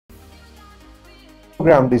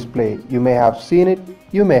Hologram display. You may have seen it,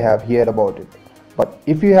 you may have heard about it. But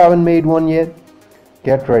if you haven't made one yet,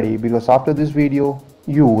 get ready because after this video,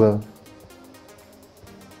 you will.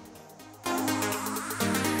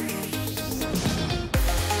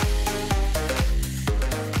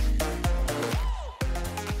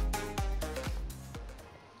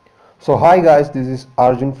 So hi guys, this is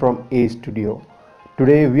Arjun from A Studio.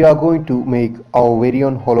 Today we are going to make our very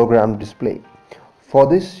own hologram display. For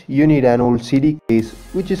this you need an old CD case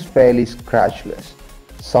which is fairly scratchless,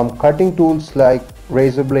 some cutting tools like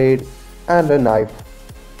razor blade and a knife,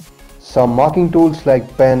 some marking tools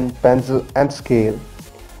like pen, pencil and scale,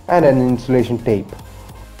 and an insulation tape.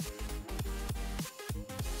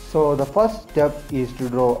 So the first step is to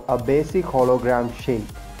draw a basic hologram shape.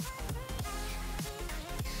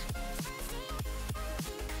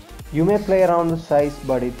 You may play around the size,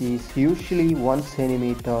 but it is usually 1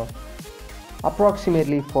 cm,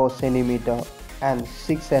 approximately 4 cm and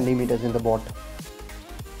 6 cm in the bottom.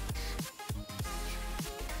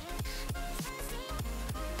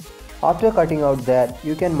 After cutting out that,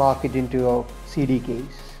 you can mark it into your CD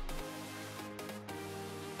case.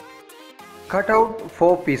 Cut out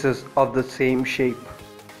 4 pieces of the same shape.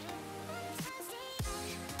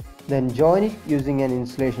 Then join it using an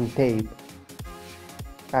insulation tape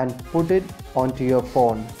and put it onto your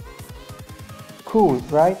phone. Cool,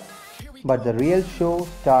 right? But the real show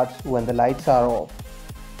starts when the lights are off.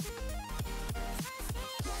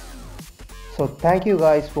 So thank you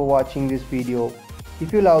guys for watching this video.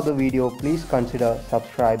 If you love the video, please consider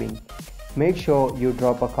subscribing. Make sure you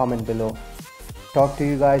drop a comment below. Talk to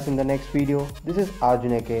you guys in the next video. This is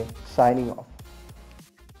Arjun AK signing off.